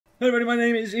Hello everybody, my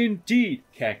name is indeed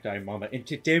CactiMamba, and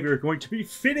today we are going to be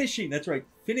finishing, that's right,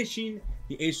 finishing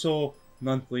the ASOL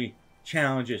monthly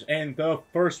challenges. And the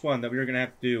first one that we're going to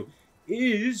have to do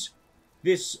is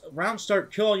this round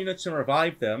start, kill all units and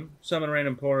revive them, summon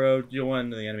random Poro, deal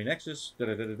one to the enemy nexus,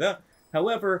 da-da-da-da-da.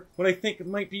 However, what I think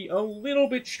might be a little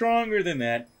bit stronger than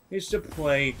that is to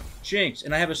play Jinx.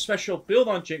 And I have a special build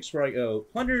on Jinx where I go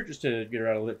Plunder just to get her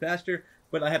out a little bit faster,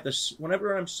 but I have this,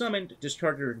 whenever I'm summoned,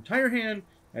 discard her entire hand,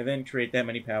 I then create that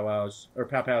many powwows, or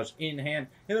pow-pows in hand,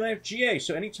 and then I have GA,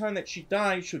 so anytime that she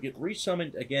dies, she'll get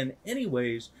resummoned again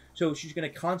anyways, so she's going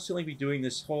to constantly be doing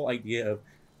this whole idea of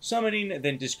summoning,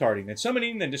 then discarding, then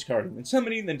summoning, then discarding, then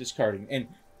summoning, then discarding, and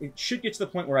it should get to the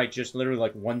point where I just literally,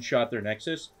 like, one-shot their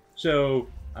Nexus, so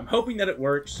I'm hoping that it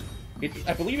works.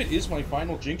 I believe it is my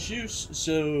final Jinx use,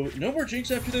 so no more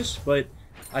Jinx after this, but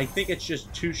I think it's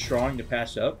just too strong to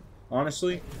pass up,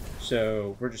 honestly,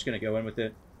 so we're just going to go in with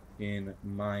it. In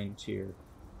mine tier.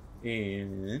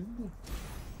 And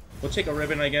we'll take a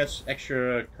ribbon, I guess.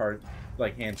 Extra card,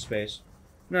 like hand space.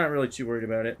 Not really too worried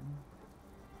about it.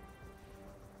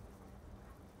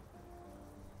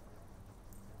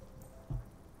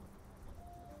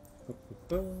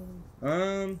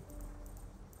 None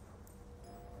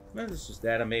of this is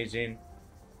that amazing.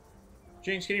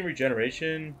 Jinx getting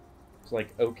regeneration is like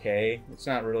okay. It's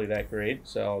not really that great,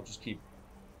 so I'll just keep.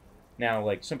 Now,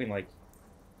 like something like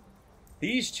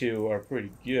these two are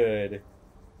pretty good.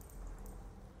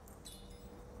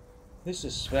 This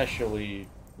especially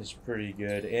is pretty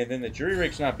good. And then the jury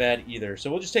rig's not bad either.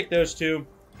 So we'll just take those two.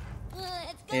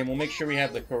 And we'll make sure we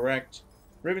have the correct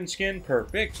ribbon skin.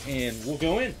 Perfect. And we'll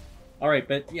go in. Alright,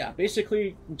 but yeah,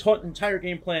 basically, entire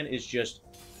game plan is just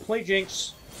play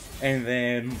Jinx and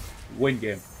then win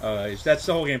game. That's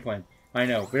the whole game plan. I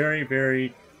know, very,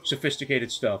 very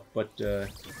sophisticated stuff. But,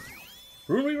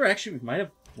 Rune Weaver actually we might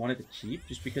have wanted to keep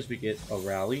just because we get a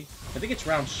rally. I think it's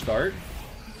round start.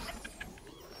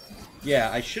 Yeah,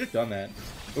 I should have done that.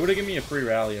 It would have given me a free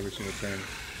rally every single turn.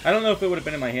 I don't know if it would have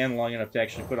been in my hand long enough to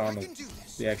actually put on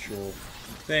the actual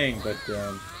thing, but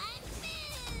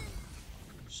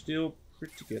still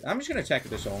pretty good. I'm just going to attack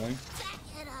with this only.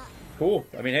 Cool.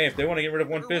 I mean, hey, if they want to get rid of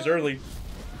one Fizz early,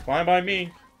 fine by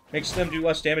me. Makes them do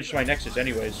less damage to my Nexus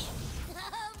anyways.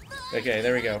 Okay,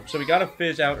 there we go. So we got a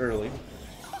Fizz out early.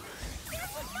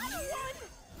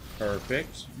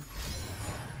 Perfect.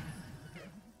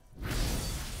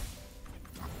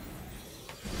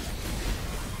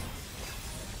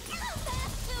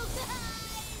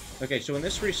 Okay, so when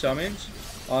this resummons,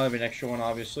 I'll have an extra one,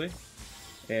 obviously.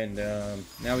 And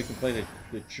now we can play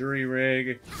the jury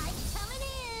rig.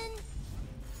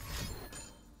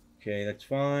 Okay, that's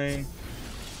fine.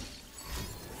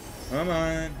 Come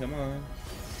on, come on.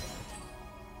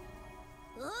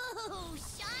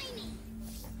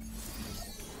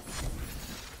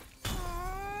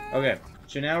 Okay,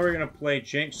 so now we're going to play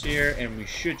Jinx here, and we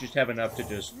should just have enough to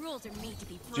just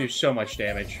do so much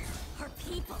damage.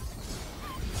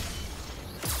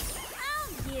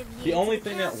 The only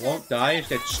thing that won't die is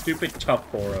that stupid tough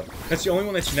Poro. That's the only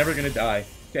one that's never going to die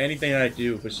to anything that I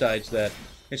do besides that.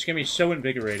 It's going to be so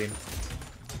invigorating.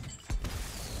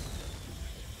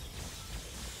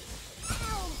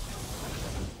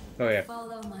 Oh yeah.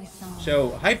 So,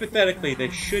 hypothetically, they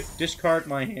should discard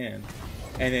my hand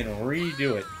and then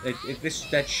redo it.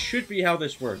 That should be how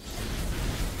this works.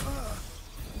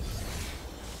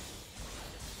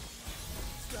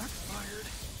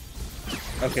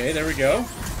 Okay, there we go.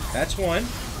 That's one.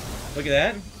 Look at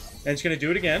that. And it's going to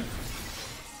do it again.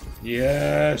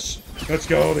 Yes! Let's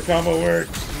go, the combo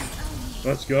works!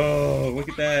 Let's go! Look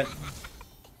at that.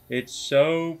 It's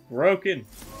so broken.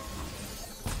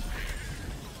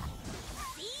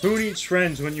 Who needs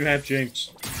friends when you have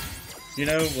Jinx? You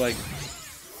know, like,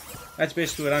 that's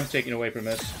basically what I'm taking away from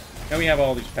this. And we have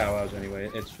all these powwows anyway,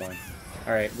 it's fine.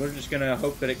 Alright, we're just gonna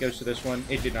hope that it goes to this one.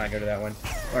 It did not go to that one.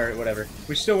 Alright, whatever.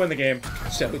 We still win the game,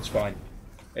 so it's fine.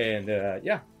 And,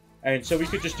 yeah. And so we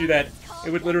could just do that.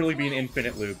 It would literally be an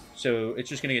infinite loop. So it's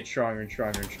just gonna get stronger and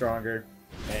stronger and stronger.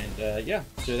 And, yeah.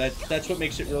 So that's what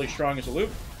makes it really strong as a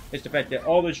loop. Is the fact that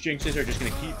all those Jinxes are just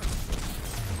gonna keep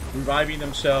reviving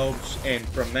themselves, and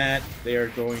from that, they are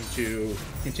going to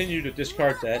continue to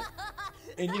discard that.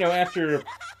 And, you know, after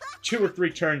 2 or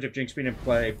 3 turns of Jinx being in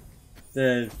play,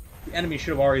 the enemy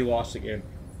should have already lost the game.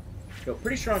 So,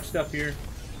 pretty strong stuff here,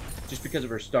 just because of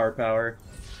her star power.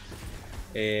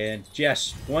 And,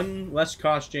 yes, 1 less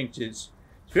cost Jinx is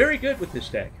very good with this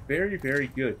deck. Very, very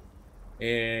good.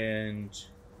 And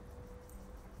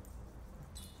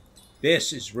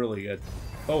this is really good.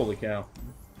 Holy cow.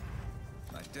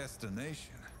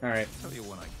 Destination. All right. Tell you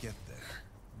when I get there.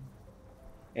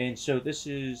 And so this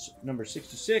is number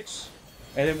 66.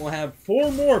 And then we'll have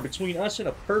 4 more between us and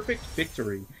a perfect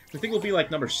victory. I think we'll be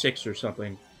like number 6 or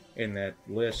something in that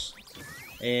list.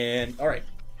 And, alright.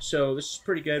 So, this is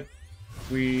pretty good.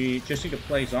 We just need to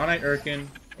play Zonite Urkin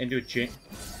and do a Jinx.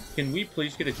 Can we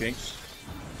please get a Jinx?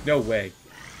 No way.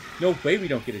 No way we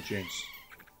don't get a Jinx.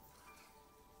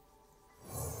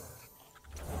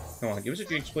 Come on, give us a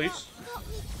Jinx, please.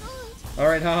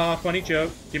 Alright, haha, funny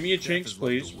joke. Give me a Jinx,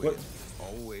 please. What?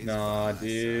 Nah,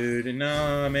 dude.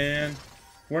 Nah, man.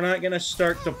 We're not gonna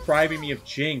start depriving me of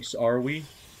Jinx, are we?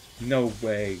 No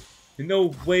way.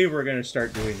 No way we're gonna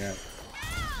start doing that.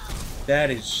 That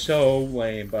is so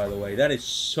lame, by the way. That is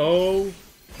so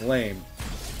lame.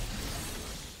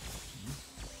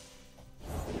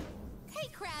 Hey,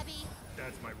 Krabby.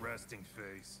 That's my resting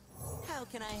face. How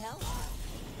can I help?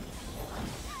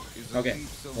 Okay.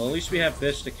 Well, at least we have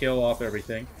this to kill off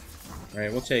everything.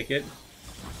 Alright, we'll take it.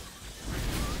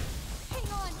 Hang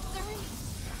on, sir.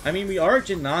 I mean, we are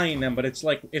denying them, but it's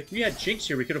like, if we had Jinx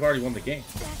here, we could have already won the game.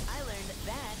 I learned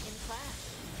that in class.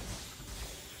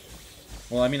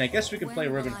 Well, I mean, I guess we can play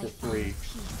Ribbon for free.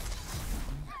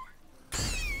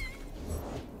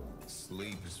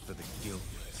 Sleep is for the guiltless.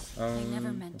 I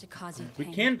never meant to cause you We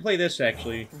pain. can play this,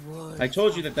 actually. I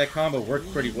told you that that combo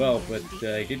worked pretty well, but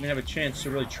I didn't have a chance to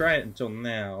really try it until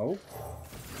now.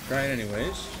 Try it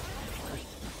anyways.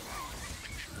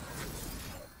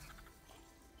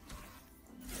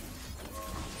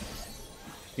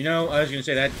 You know, I was going to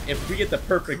say that if we get the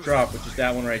perfect drop, which is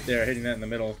that one right there, hitting that in the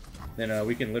middle, then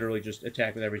we can literally just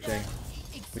attack with everything.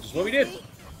 Which is what we did.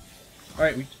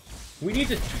 Alright, we need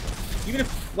to... Even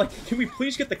if, like, can we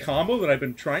please get the combo that I've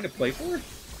been trying to play for?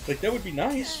 Like, that would be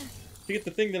nice. To get the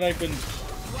thing that I've been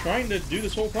trying to do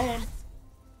this whole time.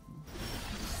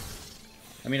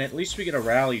 I mean, at least we get a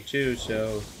rally, too,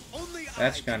 so...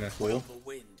 That's kind of cool.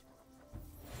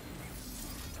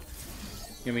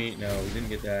 Give me... No, we didn't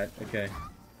get that. Okay.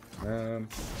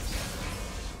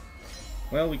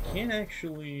 Well, we can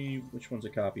actually... Which one's a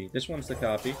copy? This one's the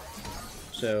copy.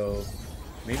 So,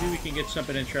 maybe we can get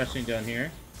something interesting done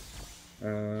here.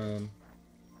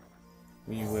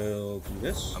 We will do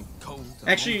this.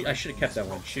 Actually, I should have kept that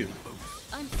one. Shoot.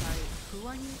 I'm sorry, who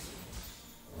are you?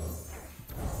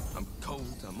 I'm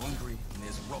cold, I'm hungry, and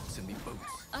there's rocks in me boots.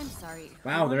 I'm sorry.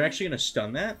 Wow, they're actually going to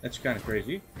stun that? That's kind of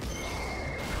crazy.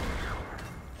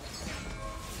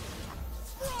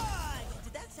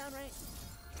 Did that sound right?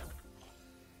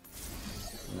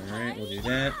 Alright, we'll do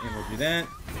that, and we'll do that.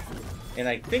 And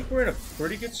I think we're in a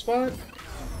pretty good spot.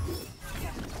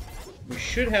 We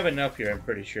should have enough here, I'm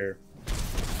pretty sure.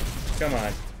 Come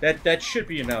on. That should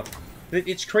be enough.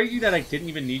 It's crazy that I didn't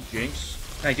even need Jinx.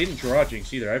 I didn't draw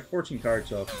Jinx either. I have 14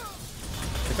 cards up.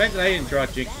 The fact that I didn't draw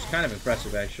Jinx is kind of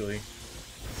impressive, actually.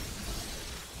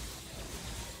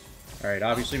 Alright,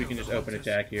 obviously we can just open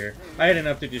attack here. I had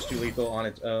enough to just do lethal on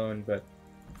its own, but...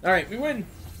 Alright, we win!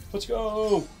 Let's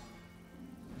go!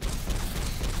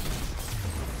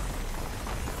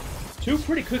 2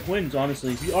 pretty quick wins,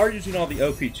 honestly. We are using all the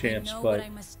OP champs, know but... what I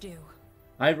must do.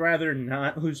 I'd rather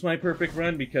not lose my perfect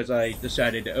run because I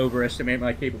decided to overestimate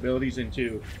my capabilities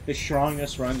into the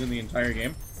strongest runs in the entire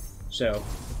game. So,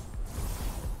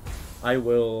 I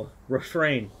will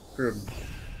refrain from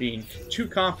being too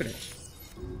confident.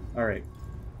 Alright.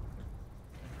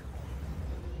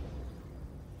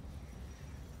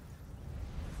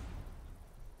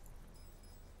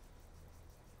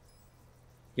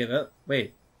 Yeah, that...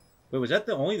 Wait, was that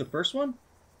only the first one?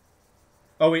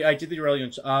 Oh, wait, I did the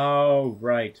Aurelians. Oh,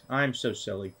 right. I'm so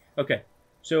silly. Okay,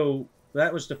 so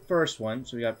that was the first one.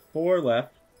 So we got 4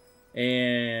 left.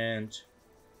 And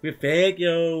we have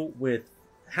Fagio with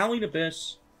Howling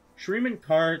Abyss, Shuriman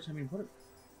cards. I mean, what?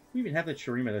 We even have that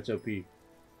Shurima that's OP. Do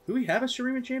we have a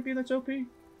Shurima champion that's OP? I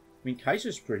mean,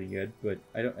 Kai'Sa's pretty good, but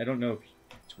I don't know if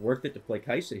it's worth it to play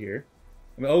Kai'Sa here.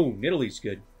 I mean, oh, Nidalee's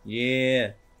good.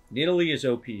 Yeah, Nidalee is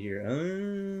OP here.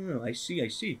 Oh, I see, I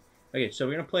see. Okay, so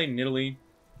we're going to play Nidalee.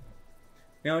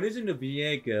 Now, it isn't a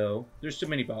Viego. There's too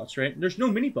many boss, right? There's no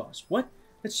mini-boss. What?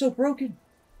 That's so broken.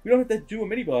 We don't have to do a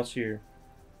mini-boss here.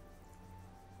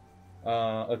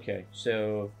 Okay,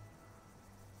 so...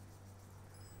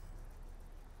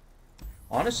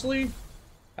 Honestly,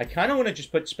 I kind of want to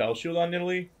just put Spell Shield on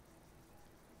Nidalee.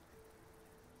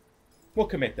 We'll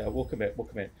commit, though. We'll commit.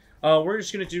 We're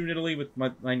just going to do Nidalee with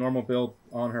my normal build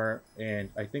on her, and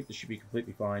I think this should be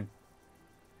completely fine.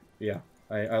 Yeah,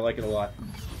 I like it a lot.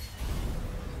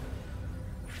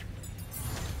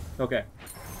 Okay.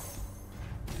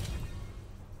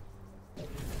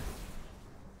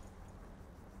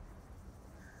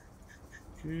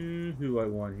 Who I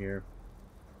want here?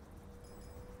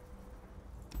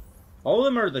 All of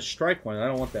them are the strike one. I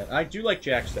don't want that. I do like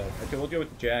Jax, though. Okay, we'll go with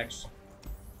the Jax.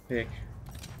 Pick.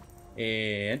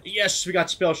 And yes, we got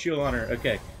Spell Shield on her.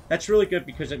 Okay, that's really good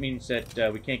because it means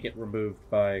that we can't get removed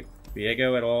by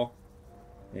Viego at all.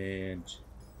 And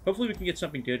hopefully we can get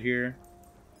something good here.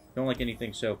 Don't like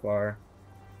anything so far.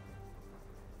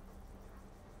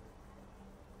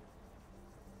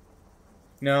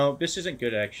 No, this isn't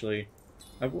good, actually.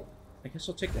 I guess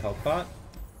I'll take the health pot.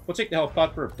 We'll take the health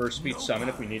pot for a burst speed summon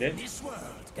if we need it.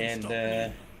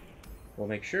 And we'll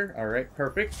make sure. Alright,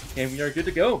 perfect. And we are good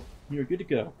to go. We are good to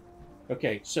go.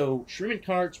 Okay, so Shuriman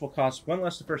cards will cost 1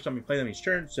 less the first time we play them each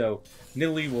turn, so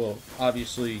Nidalee will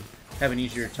obviously have an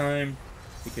easier time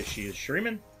because she is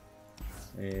Shuriman.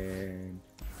 And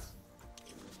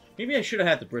maybe I should have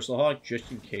had the Bristlehawk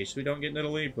just in case we don't get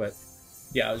Nidalee, but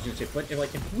yeah, I was gonna say, but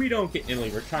if we don't get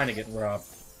Nidalee, we're kind of getting robbed.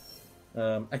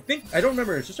 I don't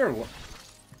remember. Is this our?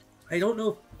 I don't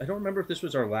know. I don't remember if this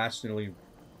was our last Nidalee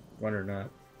run or not.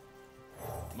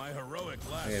 My heroic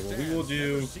last Okay, well, we will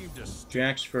do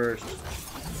Jax first,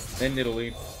 then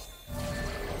Nidalee.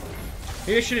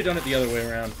 Maybe I should have done it the other way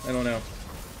around. I don't know.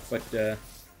 But,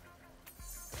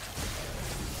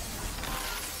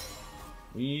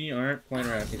 we aren't playing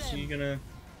around. Is he gonna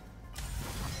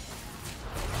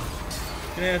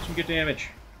have some good damage?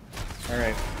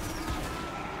 Alright.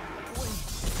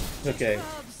 Okay.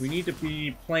 We need to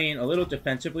be playing a little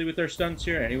defensively with our stunts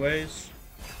here anyways.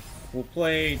 We'll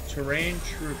play Terrain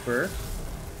Trooper.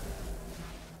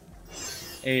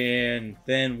 And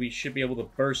then we should be able to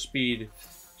burst speed,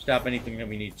 stop anything that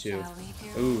we need to.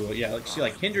 Ooh, yeah, let's see,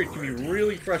 like, Kindred can be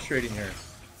really frustrating here.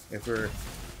 If we're...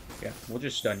 Yeah, we'll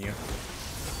just stun you.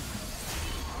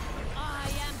 I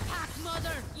am Pack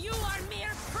Mother. You are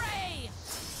mere prey.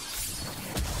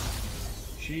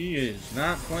 She is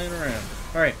not playing around.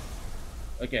 Alright.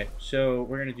 Okay, so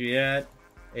we're gonna do that.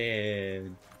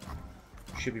 And...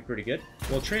 should be pretty good.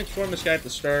 We'll transform this guy at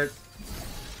the start.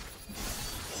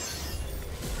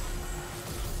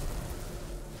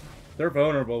 They're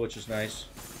vulnerable, which is nice.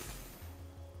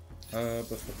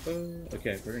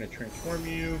 Okay, we're gonna transform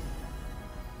you.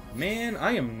 Man,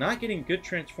 I am not getting good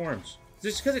transforms.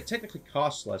 This is because it technically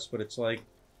costs less, but it's like,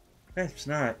 that's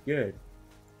not good.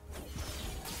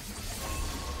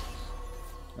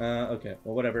 Okay,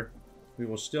 well, whatever. We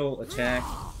will still attack.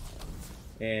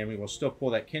 And we will still pull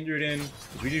that Kindred in,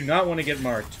 because we do not want to get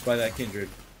marked by that Kindred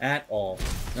at all.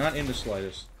 Not in the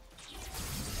slightest.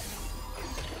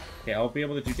 Okay, I'll be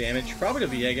able to do damage. Probably to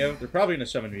Viego. They're probably going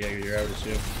to summon Viego here, I would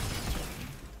assume.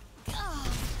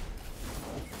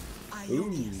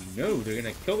 Ooh, no, they're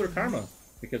going to kill their karma,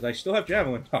 because I still have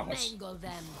Javelin Toss.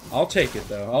 I'll take it,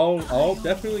 though. I'll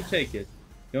definitely take it.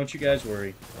 Don't you guys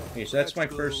worry. Okay, so that's my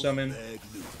first summon.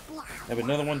 I have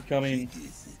another one coming.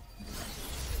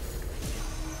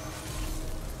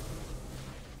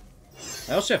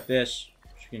 I also have this,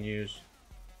 which you can use.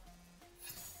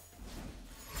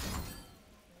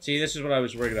 See, this is what I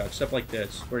was worried about. Stuff like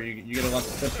this, where you get a bunch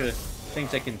of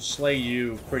things that can slay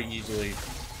you pretty easily.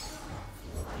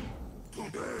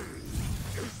 Today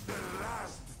is the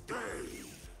last day.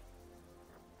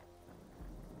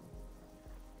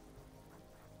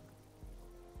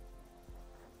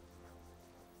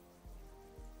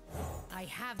 I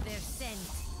have their scent.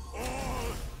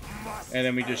 And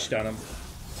then we just stun them.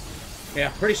 Yeah,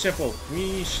 pretty simple.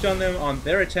 We stun them on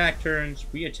their attack turns,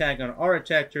 we attack on our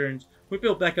attack turns, we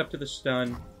build back up to the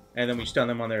stun, and then we stun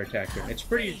them on their attack turn. It's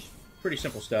pretty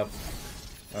simple stuff.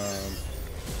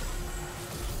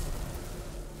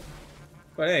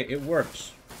 But hey, it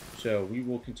works. So we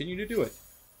will continue to do it.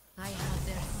 I have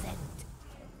their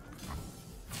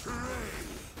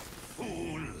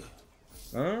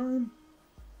scent.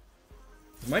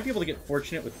 Might be able to get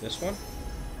fortunate with this one.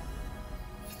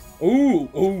 Ooh,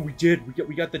 we did.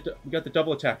 We got the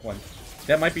double attack one.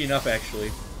 That might be enough,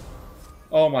 actually.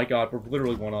 Oh my god, we're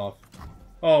literally one off.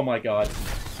 Oh my god,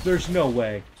 there's no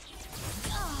way.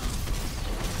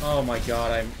 Oh my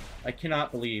god, I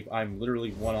cannot believe I'm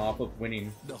literally one off of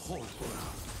winning. The whole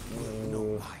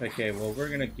world. Okay, well, we're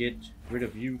gonna get rid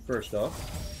of you first off.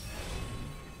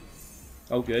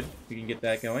 Oh, good. We can get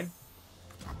that going.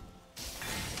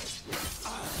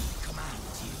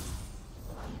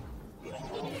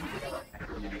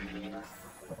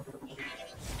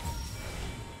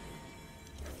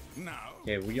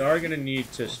 Okay, we are gonna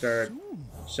need to start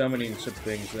summoning some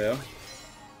things, though.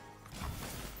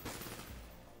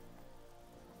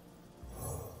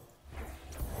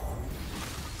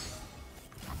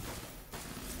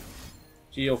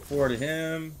 GO4 to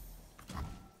him.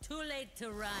 Too late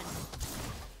to run.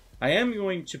 I am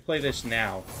going to play this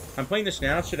now. I'm playing this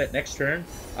now so that next turn,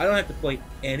 I don't have to play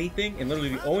anything, and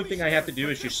literally the only thing I have to do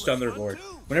is just stun their board.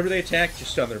 Whenever they attack,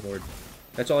 just stun their board.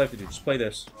 That's all I have to do, just play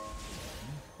this.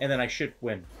 And then I should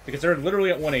win. Because they're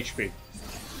literally at 1 HP.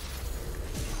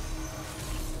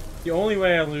 The only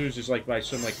way I lose is like by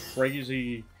some like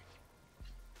crazy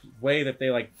way that they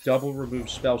like double remove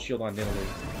spell shield on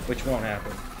Nidalee, which won't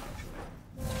happen.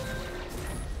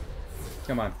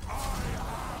 Come on.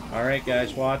 Alright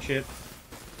guys, watch it.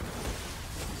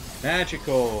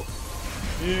 Magical.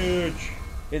 Huge.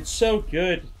 It's so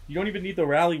good. You don't even need the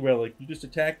rally relic. You just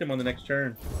attack them on the next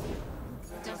turn.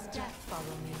 Does death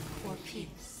follow me or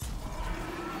peace?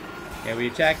 Yeah, we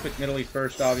attack with Nidalee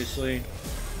first, obviously.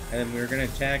 And then we're going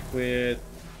to attack with...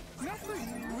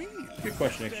 Good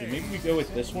question, actually. Maybe we go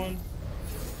with this one?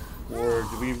 Or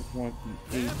do we want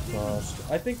the 8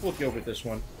 cost? I think we'll go with this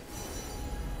one.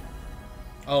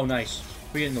 Oh, nice.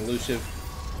 We get an elusive.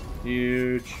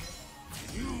 Huge.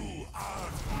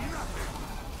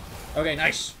 Okay,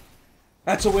 nice.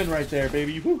 That's a win right there,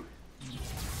 baby. Woo.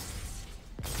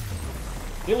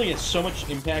 Really gets so much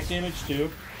impact damage,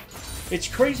 too. It's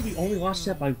crazy we only lost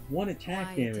that by 1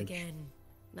 attack Quiet damage. again,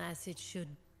 as it should.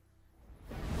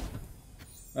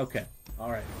 Okay,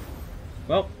 alright.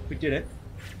 Well, we did it.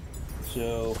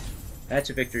 So, that's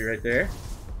a victory right there.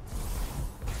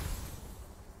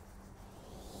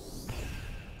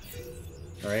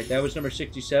 Alright, that was number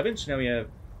 67, so now we have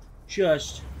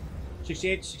just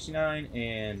 68, 69,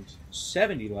 and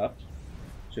 70 left.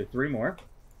 So 3 more.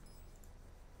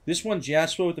 This one's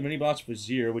Jasper with the mini-boss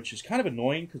Vizier, which is kind of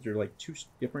annoying because they're like 2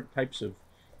 different types of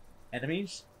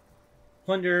enemies.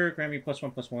 Plunder, grant me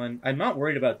 +1/+1. I'm not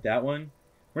worried about that one. I'm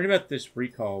worried about this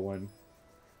recall one.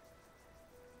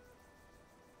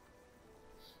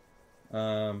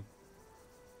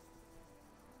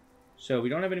 So we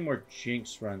don't have any more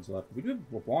Jinx runs left. We do have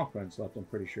LeBlanc runs left, I'm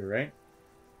pretty sure, right?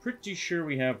 Pretty sure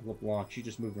we have LeBlanc. She's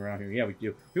just moving around here. Yeah, we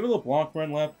do. We have a LeBlanc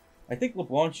run left. I think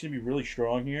LeBlanc's going to be really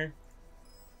strong here.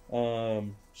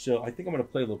 So I think I'm going to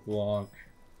play LeBlanc.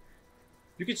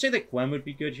 You could say that Gwen would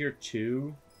be good here,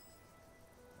 too.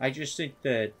 I just think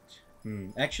that...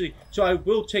 actually, so I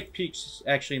will take peeks,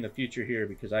 actually, in the future here,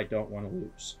 because I don't want to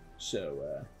lose.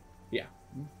 So, yeah.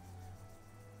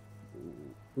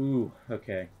 Ooh,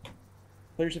 okay.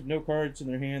 Players have no cards in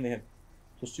their hand. They have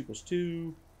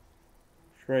 +2/+2.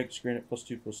 Strikes granted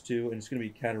 +2/+2. And it's going to be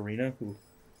Katarina. Ooh,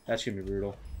 that's going to be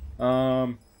brutal.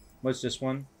 What's this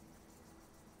one?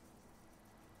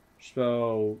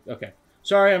 So, okay.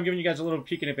 Sorry, I'm giving you guys a little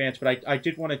peek in advance, but I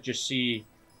did want to just see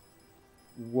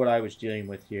what I was dealing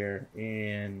with here.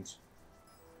 And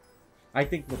I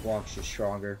think LeBlanc's just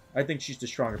stronger. I think she's the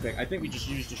stronger pick. I think we just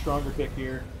used a stronger pick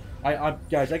here.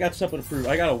 Guys, I got something to prove.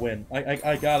 I gotta win.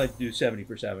 I gotta do 70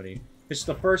 for 70. This is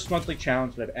the first monthly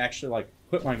challenge that I've actually like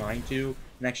put my mind to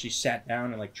and actually sat down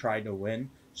and like tried to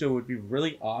win. So it would be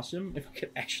really awesome if I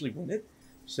could actually win it.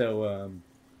 So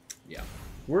yeah,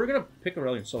 we're gonna pick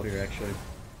Aurelion Sol here actually,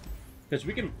 because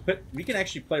we can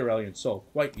actually play Aurelion Sol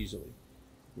quite easily.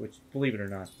 Which, believe it or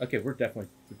not, okay, we're definitely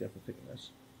picking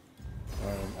this.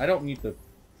 I don't need the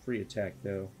free attack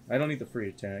though. I don't need the free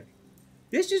attack.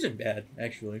 This isn't bad,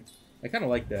 actually. I kind of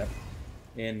like that.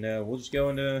 And we'll just go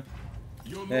into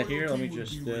that here. Let me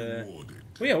just... well,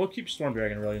 yeah, we'll keep Storm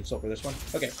Dragon Aurelion Sol for this one.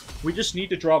 Okay, we just need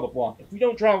to draw LeBlanc. If we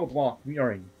don't draw LeBlanc, we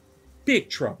are in big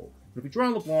trouble. But if we draw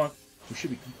LeBlanc, we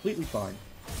should be completely fine.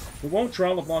 We won't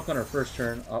draw LeBlanc on our first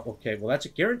turn. Okay, well, that's a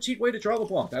guaranteed way to draw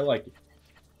LeBlanc. I like it.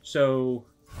 So...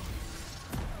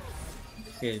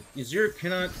 okay, Azir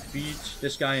cannot beat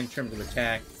this guy in terms of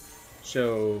attack.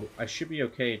 So, I should be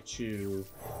okay to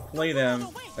play them.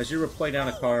 Azir will play down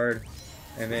a card,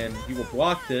 and then he will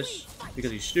block this, because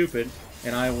he's stupid,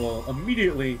 and I will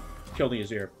immediately kill the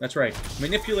Azir. That's right.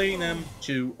 Manipulating them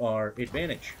to our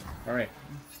advantage. Alright.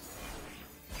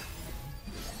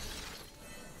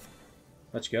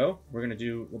 Let's go. We're going to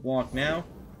do LeBlanc now,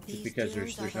 just because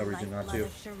there's no reason not to.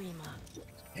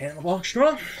 And LeBlanc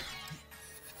strong!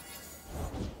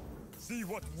 See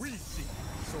what we see,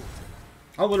 soldier.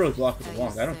 I'll literally block with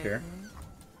LeBlanc, I don't care.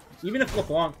 Even if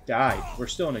LeBlanc died, we're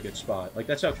still in a good spot. Like,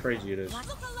 that's how crazy it is.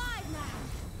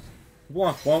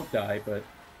 LeBlanc won't die, but,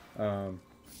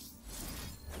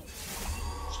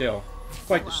 still,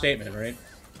 quite the statement, right?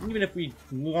 Even if we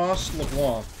lost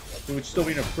LeBlanc, we would still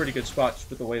be in a pretty good spot just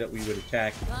with the way that we would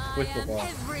attack with LeBlanc.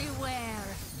 Everywhere.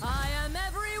 I am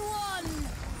everyone.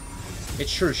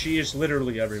 It's true, she is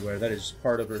literally everywhere. That is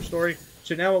part of her story.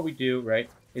 So now what we do, right,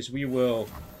 is we will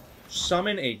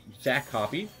summon a exact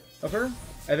copy of her,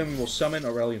 and then we will summon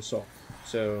Aurelion Sol.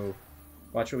 So,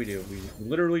 watch what we do. We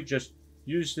literally just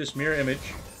use this mirror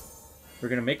image, We're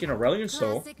going to make an Aurelion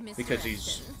Soul because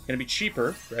he's going to be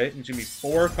cheaper, right? He's going to be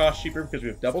 4 cost cheaper because we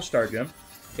have double Star Gem.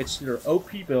 It's their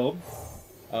OP build.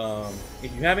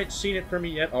 If you haven't seen it from me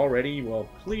yet already, well,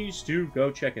 please do go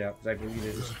check it out because I believe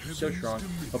it is so strong.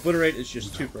 Obliterate is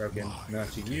just too broken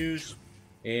not to use.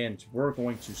 And we're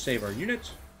going to save our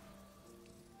unit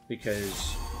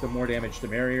because the more damage, the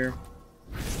merrier.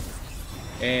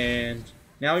 And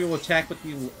now we will attack with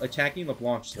the attacking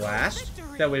LeBlanc's last.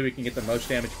 That way we can get the most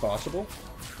damage possible.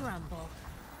 Crumble.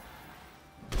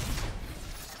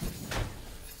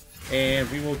 And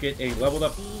we will get a leveled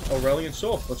up Aurelion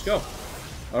Soul. Let's go.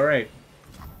 Alright.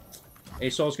 A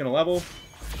Soul's gonna level.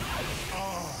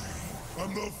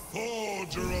 I'm the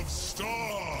forger of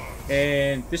stars.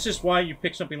 And this is why you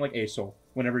pick something like A Soul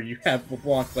whenever you have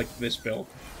LeBlanc like this build.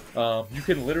 You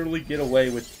can literally get away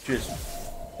with just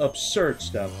absurd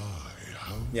stuff.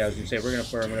 Yeah, I was gonna say we're gonna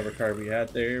burn whatever card we had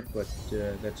there, but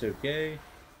that's okay.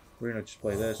 We're gonna just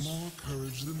play this. More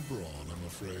courage than brawn, I'm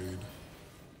afraid.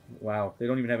 Wow, they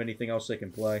don't even have anything else they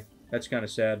can play. That's kind of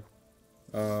sad.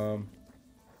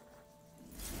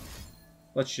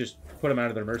 Let's just put them out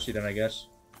of their mercy then, I guess.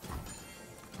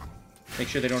 Make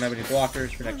sure they don't have any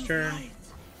blockers for next turn.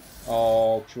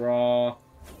 I'll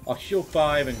heal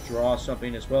 5 and draw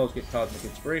something as well as get Cosmic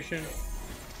Inspiration.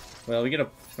 Well, we get a...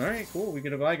 Alright, cool, we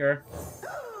get a Vigar.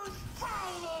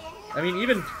 I mean,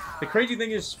 even... The crazy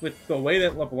thing is, with the way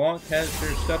that LeBlanc has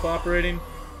their stuff operating,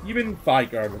 even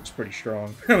Vigar looks pretty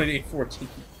strong. I mean, 814.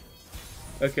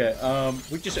 Okay,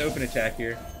 we just open attack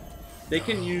here. They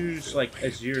can use, like,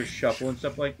 Azir's Shuffle and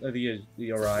stuff like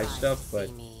the Arise stuff, but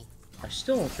I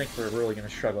still don't think we're really going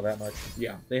to struggle that much.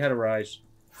 Yeah, they had Arise,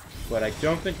 but I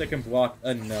don't think they can block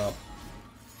enough.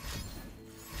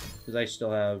 Because I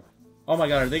still have... Oh my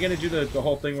god, are they going to do the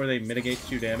whole thing where they mitigate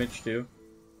 2 damage, too?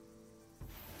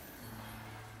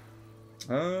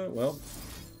 Well...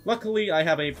 Luckily, I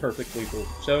have a perfect lethal.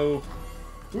 So,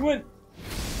 we went...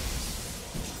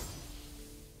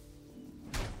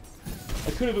 I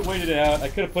could have waited it out. I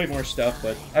could have played more stuff,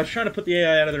 but I was trying to put the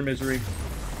AI out of their misery.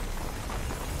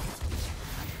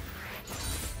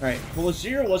 Alright, well,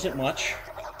 Azir wasn't much.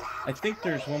 I think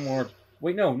there's one more...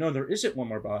 Wait, no, there isn't one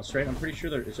more boss, right? I'm pretty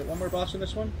sure there... Is it one more boss in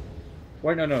this one?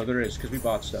 Wait, no, there is, because we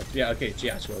bought stuff. Yeah, okay, it's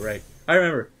Yasuo, right. I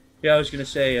remember. Yeah, I was going to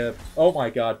say, oh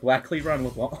my god, Black Cleaver on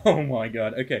LeBlanc. Oh my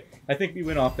god, okay. I think we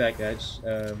went off that, guys.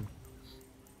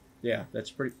 Yeah,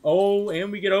 that's pretty... Oh,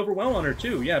 and we get Overwhelm on her,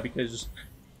 too. Yeah, because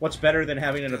what's better than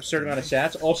having an absurd amount of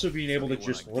stats? Also being able to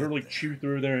just literally chew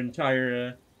through their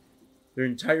entire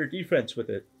defense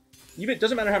with it. Even, it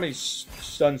doesn't matter how many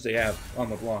stuns they have on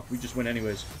LeBlanc. We just win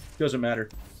anyways. Doesn't matter.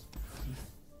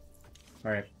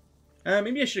 Alright.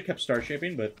 Maybe I should have kept Star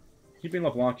Shaping, but keeping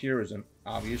LeBlanc here is an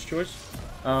obvious choice.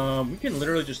 We can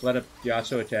literally just let a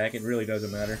Yasuo attack. It really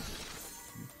doesn't matter.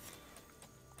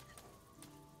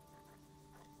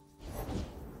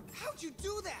 How'd you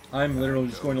do that? I'm literally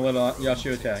just going to let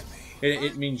Yasuo attack.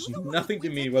 It means nothing to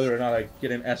me whether or not I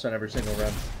get an S on every single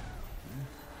run.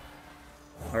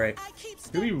 Alright. It's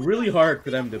going to be really hard for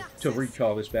them to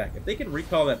recall this back. If they can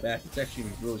recall that back, it's actually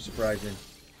really surprising.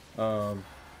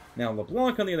 Now,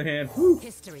 LeBlanc, on the other hand, whew,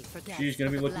 she's going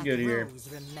to be looking good here.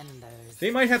 They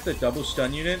might have the double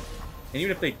stun unit, and even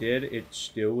if they did, it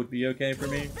still would be okay for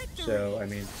me. So, I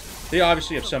mean, they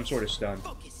obviously have some sort of stun.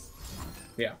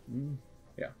 Yeah.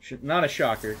 Yeah, not a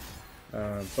shocker.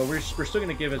 But we're still going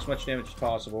to give as much damage as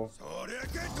possible.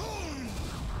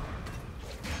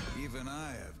 Even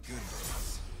I have good.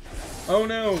 Oh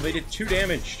no, they did 2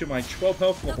 damage to my 12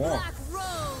 health LeBlanc.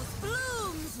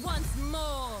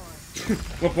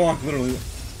 LeBlanc literally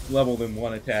leveled in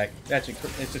 1 attack.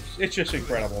 It's just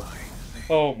incredible.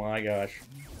 Oh my gosh.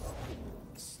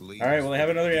 Alright, well, they have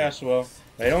another Yasuo.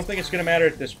 I don't think it's going to matter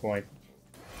at this point.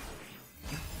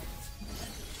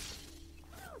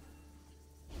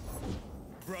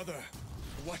 Brother,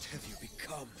 what have you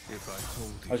become? If I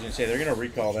told you, I was going to say, they're going to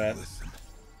recall that.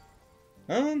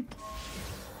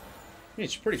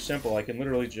 It's pretty simple. I can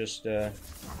literally just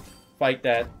fight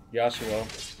that Yasuo.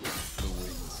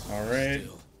 Alright.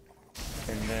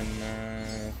 And then,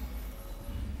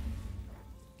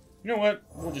 you know what?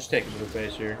 We'll just take it to the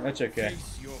face here. That's okay.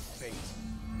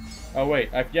 Oh, wait.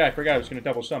 Yeah, I forgot I was going to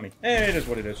double stun me. It is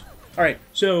what it is. Alright,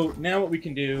 so now what we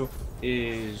can do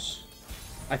is...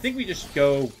 I think we just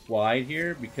go wide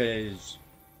here, because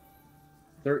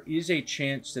there is a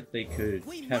chance that they could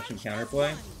have some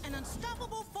counterplay.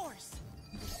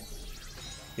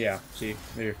 Yeah, see?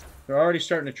 They're already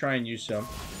starting to try and use some.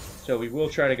 So we will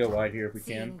try to go wide here if we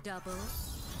can.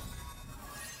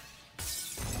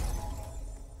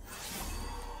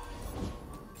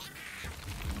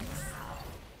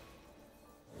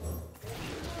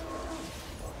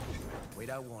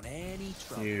 don't want any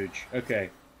trouble. Huge. Okay,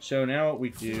 so now what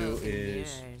we do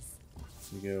is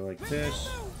we go like this,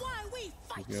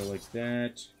 we go like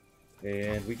that,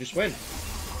 and we just win.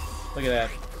 Look at that.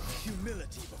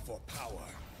 Humility before power.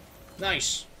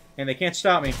 Nice. And they can't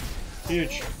stop me.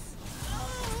 Huge.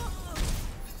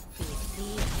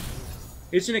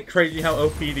 Isn't it crazy how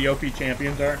OP the OP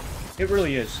champions are? It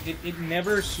really is. It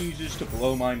never ceases to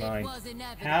blow my mind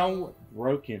how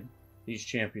broken these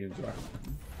champions are.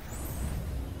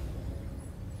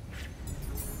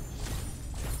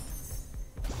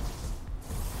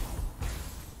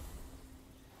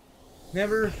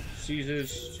 Never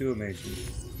ceases to amaze me.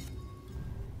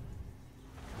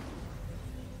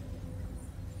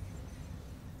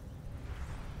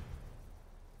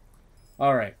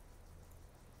 Alright.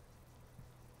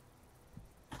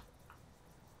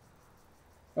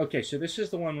 Okay, so this is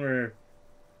the one where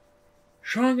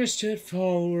strongest hit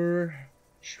follower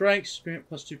strikes grant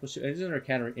 +2/+2. Isn't it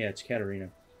Katarina? Yeah, it's Katarina.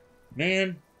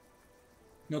 Man,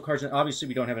 no cards. Obviously,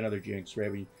 we don't have another Jinx,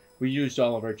 right? We used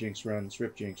all of our Jinx runs.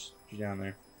 Rip Jinx, she's down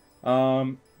there.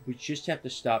 We just have to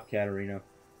stop Katarina,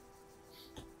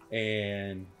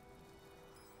 and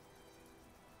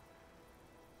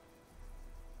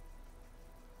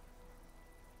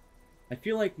I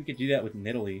feel like we could do that with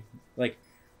Nidalee. Like,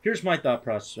 here's my thought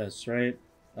process, right?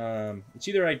 It's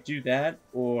either I do that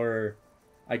or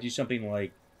I do something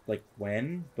like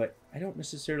Gwen, but I don't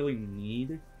necessarily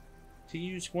need to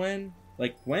use Gwen.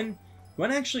 Like, Gwen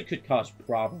actually could cause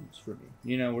problems for me,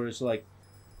 you know. Whereas like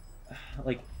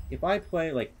if I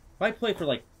play for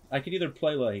like, I could either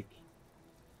play like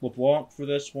LeBlanc for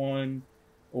this one,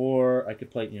 or I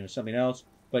could play, you know, something else.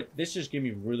 But this is giving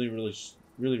me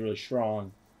really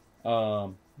strong.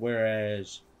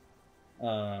 Whereas,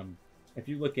 if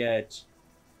you look at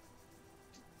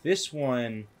this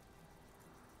one,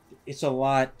 it's a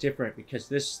lot different because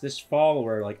this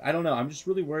follower, like, I don't know, I'm just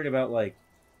really worried about like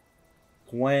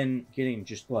Gwen getting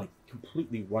just like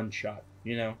completely one shot,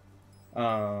 you know.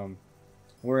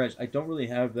 Whereas I don't really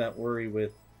have that worry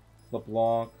with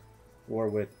LeBlanc or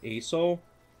with Asol,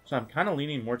 so I'm kind of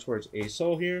leaning more towards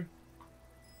Asol here.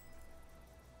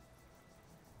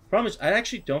 Problem is, I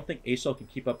actually don't think Asol can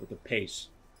keep up with the pace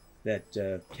that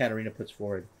Katarina puts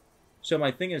forward. So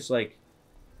my thing is, like,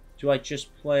 do I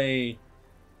just play...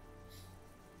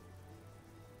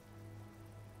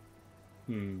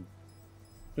 Do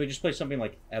I just play something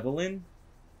like Evelyn?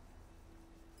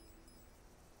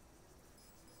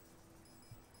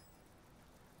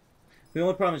 The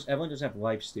only problem is Evelyn doesn't have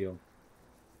lifesteal.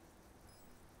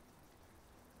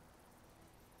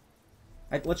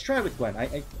 Let's try with Gwen. I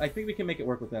think we can make it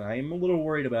work with Gwen. I am a little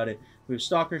worried about it. We have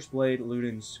Stalker's Blade,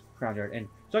 Luden's Crown Guard, and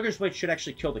Stalker's Blade should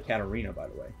actually kill the Katarina, by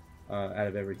the way, out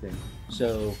of everything.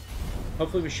 So,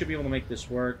 hopefully we should be able to make this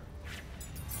work.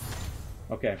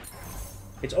 Okay.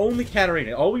 It's only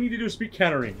Katarina. All we need to do is beat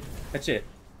Katarina. That's it.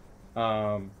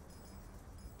 Let's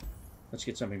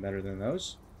get something better than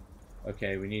those.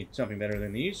 Okay, we need something better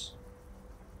than these.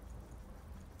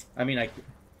 I mean, I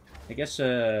guess,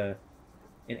 an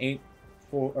 8-4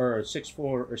 or 6-4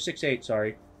 or 6-8,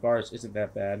 sorry, bars isn't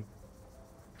that bad.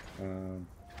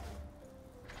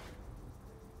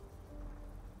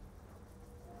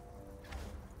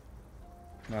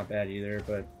 Not bad either,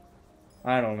 but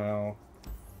I don't know.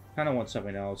 Kind of want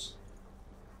something else.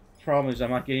 Problem is, I'm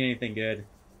not getting anything good.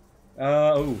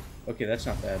 Oh, okay, that's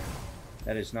not bad.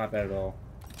 That is not bad at all.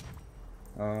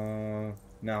 No.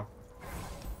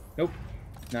 Nope.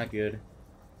 Not good.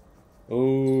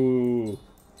 Oh.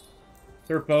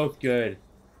 They're both good.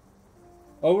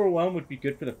 Overwhelm would be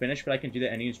good for the finish, but I can do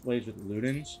that any ways with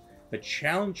Luden's. The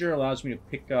Challenger allows me to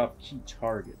pick up key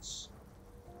targets.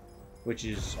 Which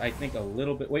is, I think, a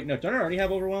little bit... Wait, no, don't I already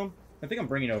have Overwhelm? I think I'm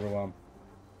bringing Overwhelm.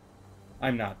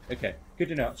 I'm not. Okay, good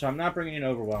to know. So I'm not bringing in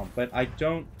Overwhelm, but I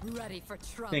don't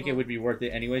think it would be worth it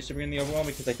anyways to bring in the Overwhelm,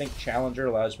 because I think Challenger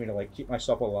allows me to, like, keep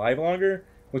myself alive longer,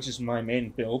 which is my main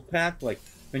build path. Like,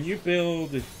 when you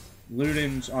build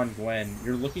Luden's on Gwen,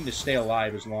 you're looking to stay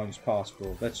alive as long as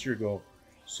possible. That's your goal.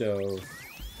 So,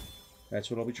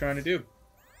 that's what I'll be trying to do.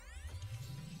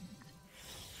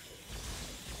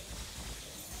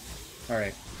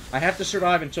 Alright. I have to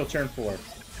survive until turn 4.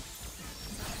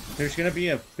 There's going to be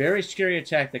a very scary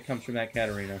attack that comes from that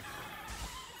Katarina.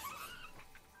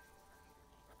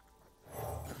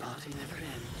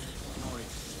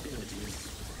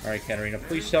 Alright, Katarina,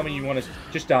 please tell me you want to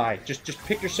just die. Just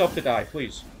pick yourself to die,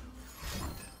 please.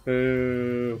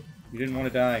 Boo. You didn't want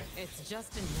to die. It's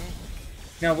just a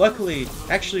myth. Now, luckily,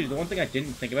 actually, the one thing I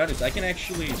didn't think about is I can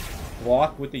actually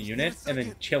block with the unit and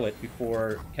then kill it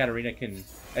before Katarina can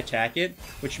attack it,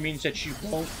 which means that she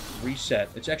won't reset.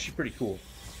 It's actually pretty cool.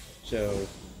 So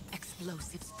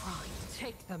Explosives primed.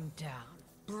 Take them down,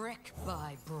 brick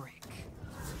by brick.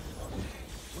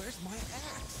 Where's my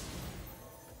axe?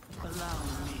 Allow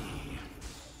me.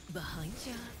 Behind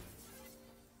ya.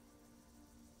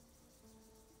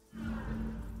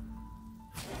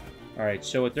 all right.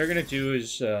 So what they're gonna do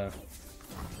is they're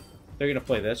gonna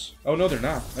play this. Oh no, they're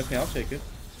not. Okay, I'll take it.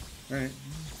 All right.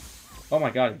 Oh my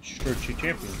God, it destroyed 2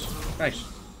 champions. Nice.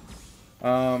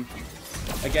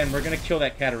 Again, we're gonna kill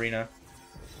that Katarina.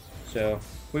 So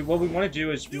what we want to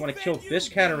do is we want to kill this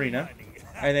Katarina,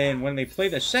 and then when they play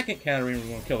the second Katarina, we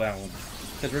want to kill that one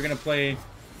because we're gonna play.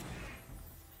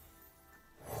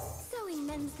 Sewing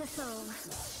mends the soul.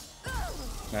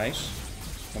 Nice.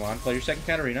 Come on, play your second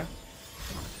Katarina.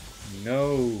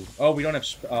 No. Oh, we don't have.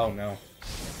 Oh no,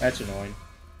 that's annoying.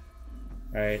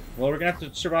 All right. Well, we're gonna have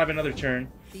to survive another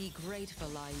turn. Be grateful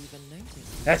I even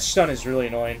noticed. That stun is really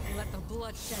annoying. Let the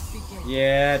bloodshed begin.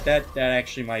 Yeah, that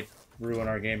actually might ruin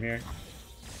our game here.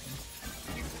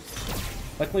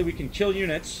 Luckily, we can kill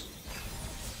units.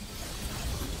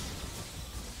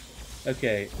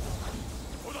 Okay.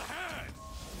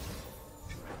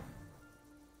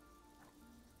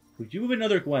 We do have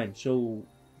another Gwen, so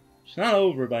it's not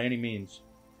over by any means.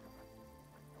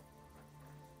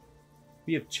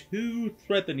 We have 2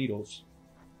 Thread the Needles.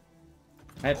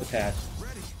 I have to pass.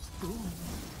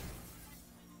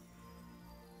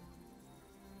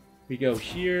 We go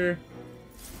here.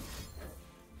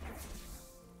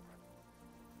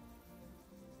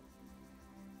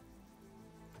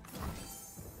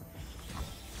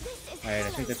 Alright, I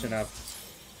think that's enough.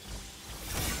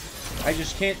 I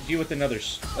just can't deal with another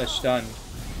stun.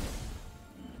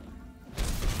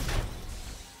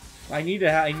 I need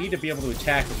to be able to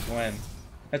attack with Gwen.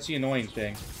 That's the annoying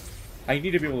thing. I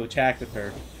need to be able to attack with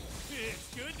her.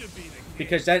 It's good to be the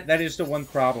Because that is the one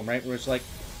problem, right? Where it's like,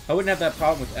 I wouldn't have that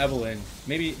problem with Evelyn.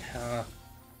 Maybe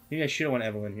I should have won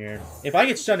Evelyn here. If I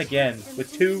get stunned again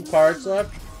with 2 cards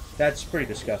left, that's pretty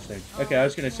disgusting. Okay, I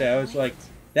was gonna say, I was like,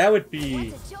 that would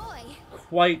be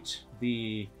quite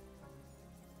the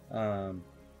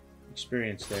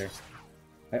experience there.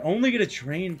 I only get a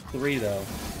drain 3 though.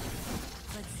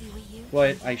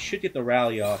 But I should get the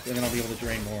rally off, and then I'll be able to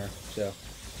drain more. So,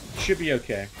 should be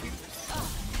okay.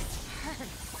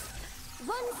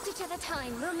 One stitch at a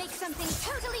time, we'll make something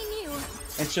totally new.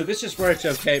 And so this is where it's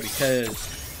okay, because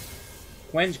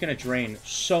Gwen's going to drain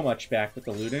so much back with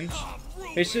the Ludens.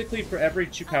 Basically, for every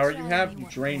 2 power you have, you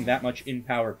drain that much in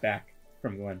power back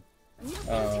from Gwen.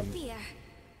 Nothing to fear.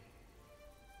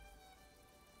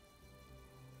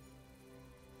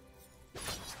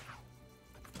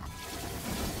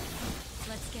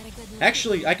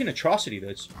 Actually, I can atrocity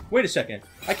this. Wait a second.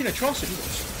 I can atrocity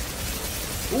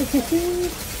this. Ooh,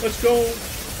 let's go.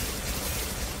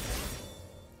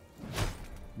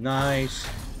 Nice.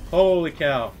 Holy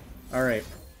cow. Alright.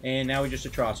 And now we just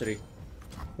atrocity.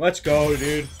 Let's go,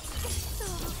 dude.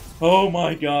 Oh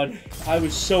my god. I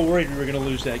was so worried we were going to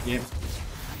lose that game.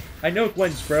 I know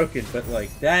Gwen's broken, but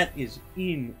like, that is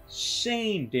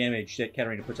insane damage that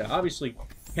Katarina puts out. Obviously,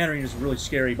 Katarina is a really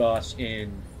scary boss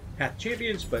in Path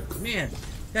Champions, but man,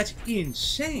 that's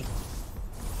insane.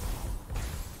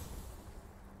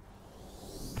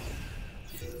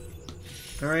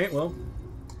 Alright, well,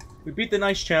 we beat the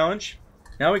nice challenge.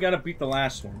 Now we gotta beat the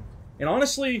last one. And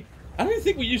honestly, I don't even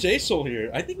think we use Asol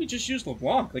here. I think we just use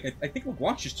LeBlanc. Like, I think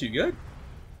LeBlanc's just too good.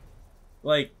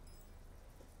 Like,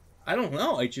 I don't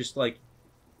know. I just, like,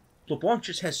 LeBlanc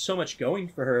just has so much going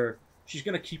for her. She's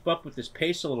gonna keep up with this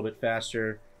pace a little bit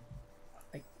faster.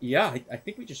 I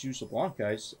think we just use LeBlanc,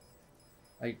 guys.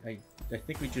 I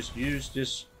think we just use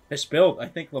this build. I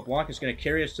think LeBlanc is going to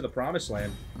carry us to the promised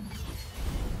land.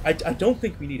 I don't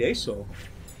think we need Asol.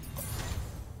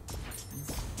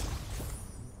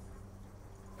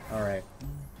 Alright.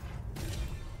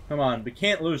 Come on, we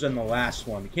can't lose on the last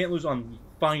one. We can't lose on the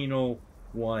final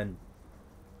one.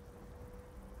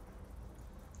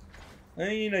 I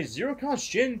mean, a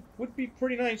zero-cost Jhin would be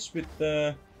pretty nice with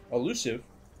Elusive.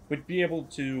 Would be able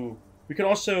to... We could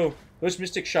also... Those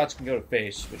Mystic shots can go to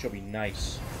face, which will be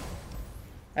nice.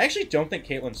 I actually don't think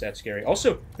Caitlyn's that scary.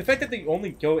 Also, the fact that they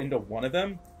only go into one of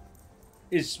them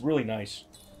is really nice.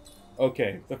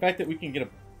 Okay, the fact that we can get a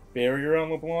barrier on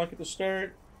LeBlanc at the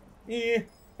start...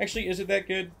 actually, is it that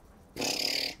good?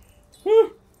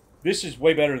 Whew. This is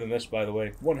way better than this, by the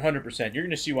way. 100%. You're going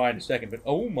to see why in a second, but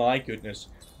oh my goodness.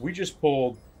 We just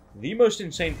pulled the most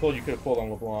insane pull you could have pulled on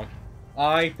LeBlanc.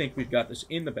 I think we've got this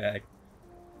in the bag.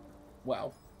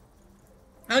 Wow.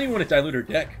 I don't even want to dilute our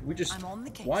deck. We just...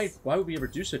 Why would we ever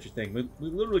do such a thing? We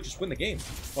literally just win the game.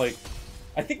 Like,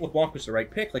 I think LeBlanc was the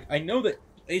right pick. Like, I know that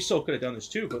Asol could have done this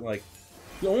too, but like,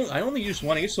 I only used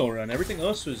one ASOL run. Everything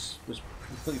else was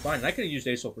completely fine. And I could have used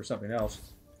ASOL for something else.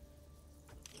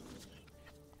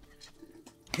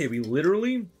 Okay, we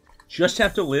literally just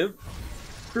have to live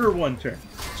for one turn.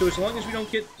 So as long as we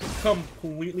don't get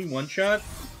completely one-shot,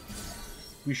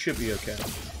 we should be okay.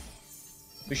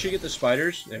 We should get the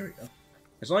spiders. There we go.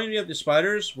 As long as we have the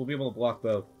spiders, we'll be able to block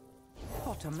both.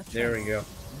 There we go.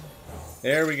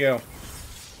 There we go.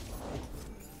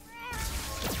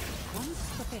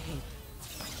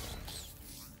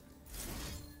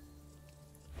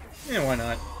 Yeah, why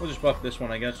not? We'll just buff this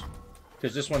one, I guess.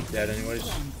 Because this one's dead anyways.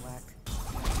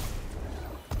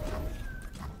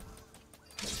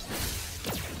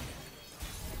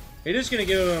 It is going to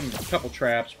give him a couple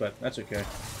traps, but that's okay.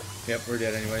 Yep, we're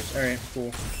dead anyways. Alright,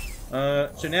 cool.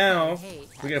 So now,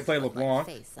 we gotta play LeBlanc,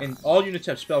 and all units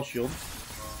have spell shield.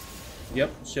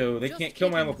 Yep, so they can't kill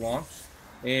my LeBlanc.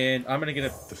 And I'm gonna get a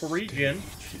free Jin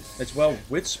as well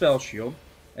with spell shield.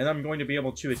 And I'm going to be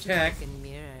able to attack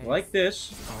like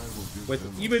this with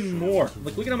even more.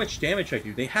 Like, look at how much damage I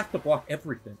do. They have to block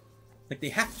everything. Like, they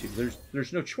have to.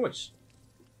 There's no choice.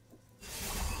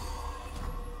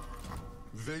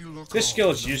 This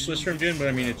skill is useless from Jin, but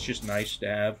I mean, it's just nice to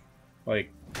have.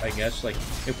 Like, I guess, like,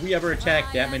 if we ever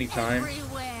attack that many times...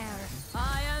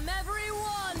 I am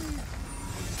everyone.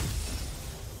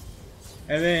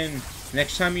 And then,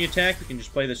 next time we attack, we can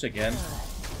just play this again.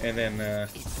 And then,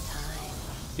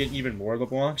 get even more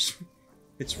LeBlancs.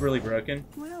 It's really broken.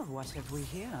 Well, what have we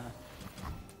here?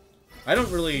 I don't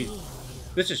really...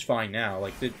 This is fine now.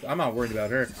 Like, I'm not worried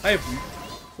about her. I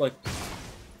have, like...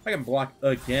 I can block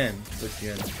again with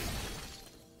Jin.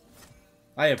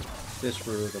 I have this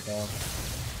for LeBlanc.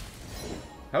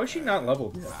 How is she not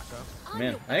leveled yet?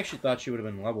 Man, I actually thought she would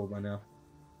have been leveled by now.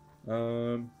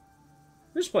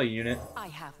 Let's play unit. I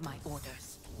have my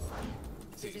orders.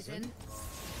 Citizen.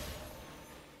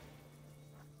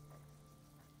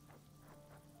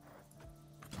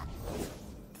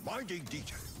 Minding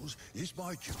details is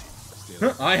my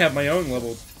duty. I have my own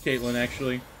leveled Caitlyn,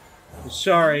 actually.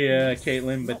 Sorry,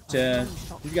 Caitlyn, but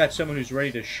you got someone who's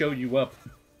ready to show you up.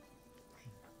 I'm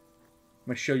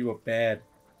gonna show you up bad.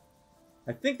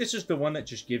 I think this is the one that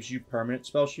just gives you permanent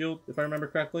spell shield, if I remember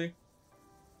correctly.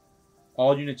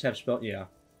 All units have spell... Yeah.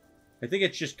 I think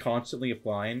it's just constantly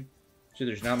applying, so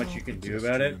there's not much you can do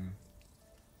about it.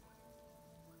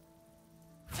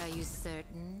 Are you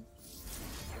certain?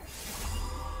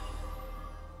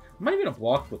 I'm not even gonna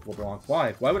block with LeBlanc.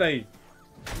 Why? Why would I...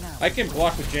 I can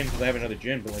block with Jin because I have another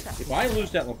Jin, but like, if I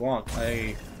lose that LeBlanc,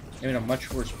 I am in a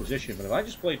much worse position. But if I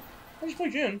just play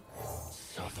Jin,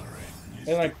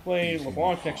 and I play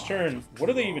LeBlanc next turn, what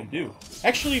do they even do?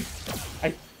 Actually,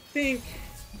 I think...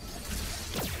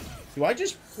 Do I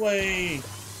just play...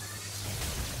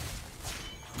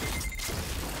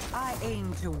 I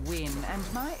aim to win,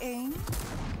 and my aim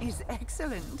is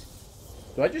excellent.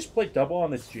 Do I just play double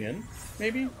on the Jin,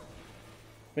 maybe?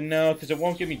 But no, because it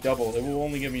won't give me double. It will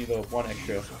only give me the one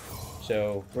extra.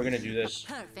 So, we're going to do this.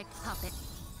 Perfect puppet.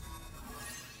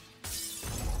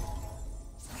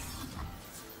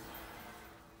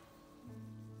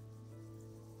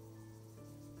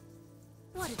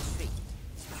 What a treat.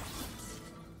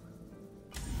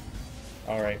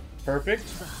 Alright, perfect.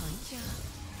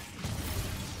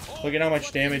 Look at how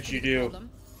much damage you do.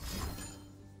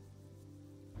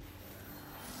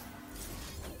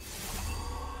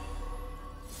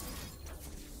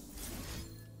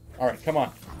 Alright, come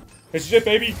on. This is it,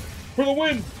 baby! For the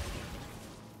win!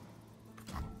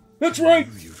 That's right!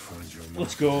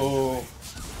 Let's go!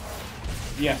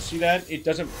 Yeah, see that? It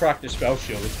doesn't proc the spell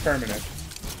shield. It's permanent.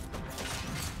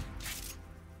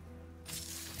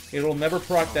 It'll never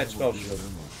proc that spell shield.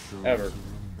 Ever.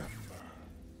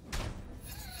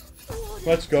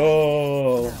 Let's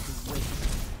go!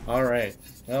 Alright.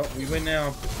 Well, we win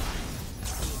now.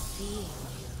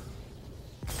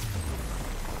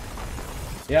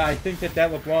 Yeah, I think that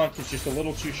LeBlanc is just a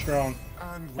little too strong.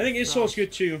 I think Isol's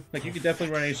good too. Like, you could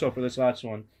definitely run Isol for this last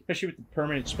one. Especially with the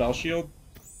permanent spell shield.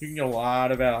 You can get a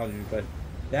lot of value, but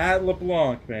that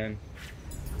LeBlanc, man.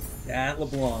 That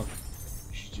LeBlanc.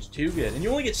 She's just too good. And you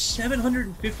only get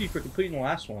 750 for completing the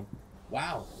last one.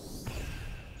 Wow.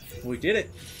 We did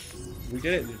it. We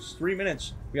did it. It was 3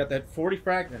 minutes. We got that 40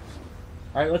 fragments.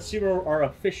 Alright, let's see where our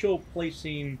official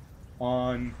placing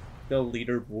on the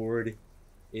leaderboard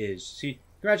is. See,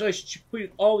 congratulations, you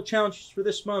completed all the challenges for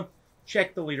this month.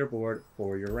 Check the leaderboard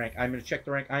for your rank. I'm going to check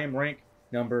the rank. I am rank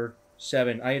number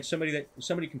 7. I had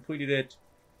somebody completed it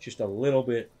just a little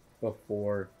bit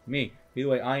before me. Either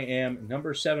way, I am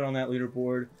number 7 on that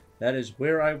leaderboard. That is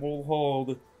where I will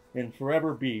hold and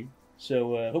forever be.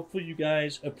 So hopefully you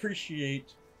guys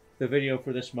appreciate the video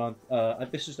for this month.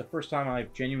 This is the first time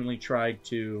I've genuinely tried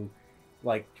to,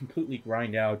 like, completely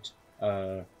grind out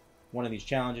one of these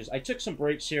challenges. I took some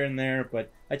breaks here and there,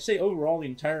 but I'd say overall the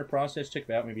entire process took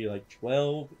about maybe like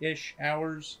 12-ish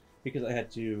hours because I had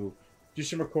to do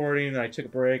some recording, then I took a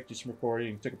break, do some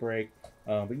recording, took a break.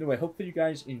 But anyway, hopefully you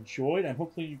guys enjoyed.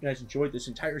 Hopefully you guys enjoyed this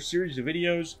entire series of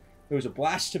videos. It was a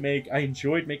blast to make. I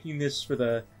enjoyed making this for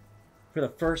the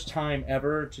first time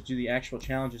ever to do the actual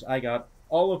challenges. I got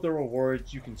all of the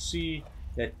rewards. You can see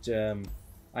that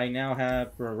I now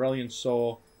have for Aurelian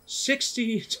Soul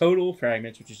 60 total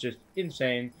fragments, which is just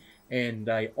insane. And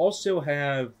I also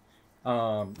have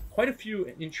quite a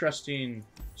few interesting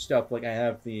stuff. Like I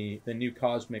have the new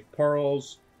cosmic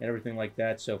pearls and everything like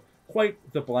that. So quite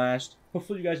the blast.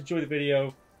 Hopefully you guys enjoyed the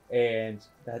video. And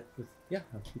that was, yeah,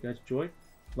 I hope you guys enjoyed.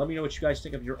 Let me know what you guys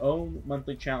think of your own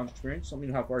monthly challenge experience. Let me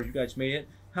know how far you guys made it.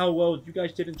 How well you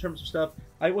guys did in terms of stuff.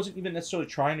 I wasn't even necessarily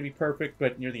trying to be perfect,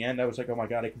 but near the end I was like, oh my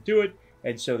god, I can do it.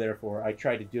 And so therefore I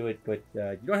tried to do it, but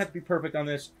you don't have to be perfect on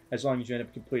this as long as you end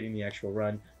up completing the actual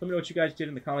run. Let me know what you guys did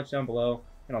in the comments down below,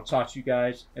 and I'll talk to you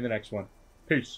guys in the next one. Peace.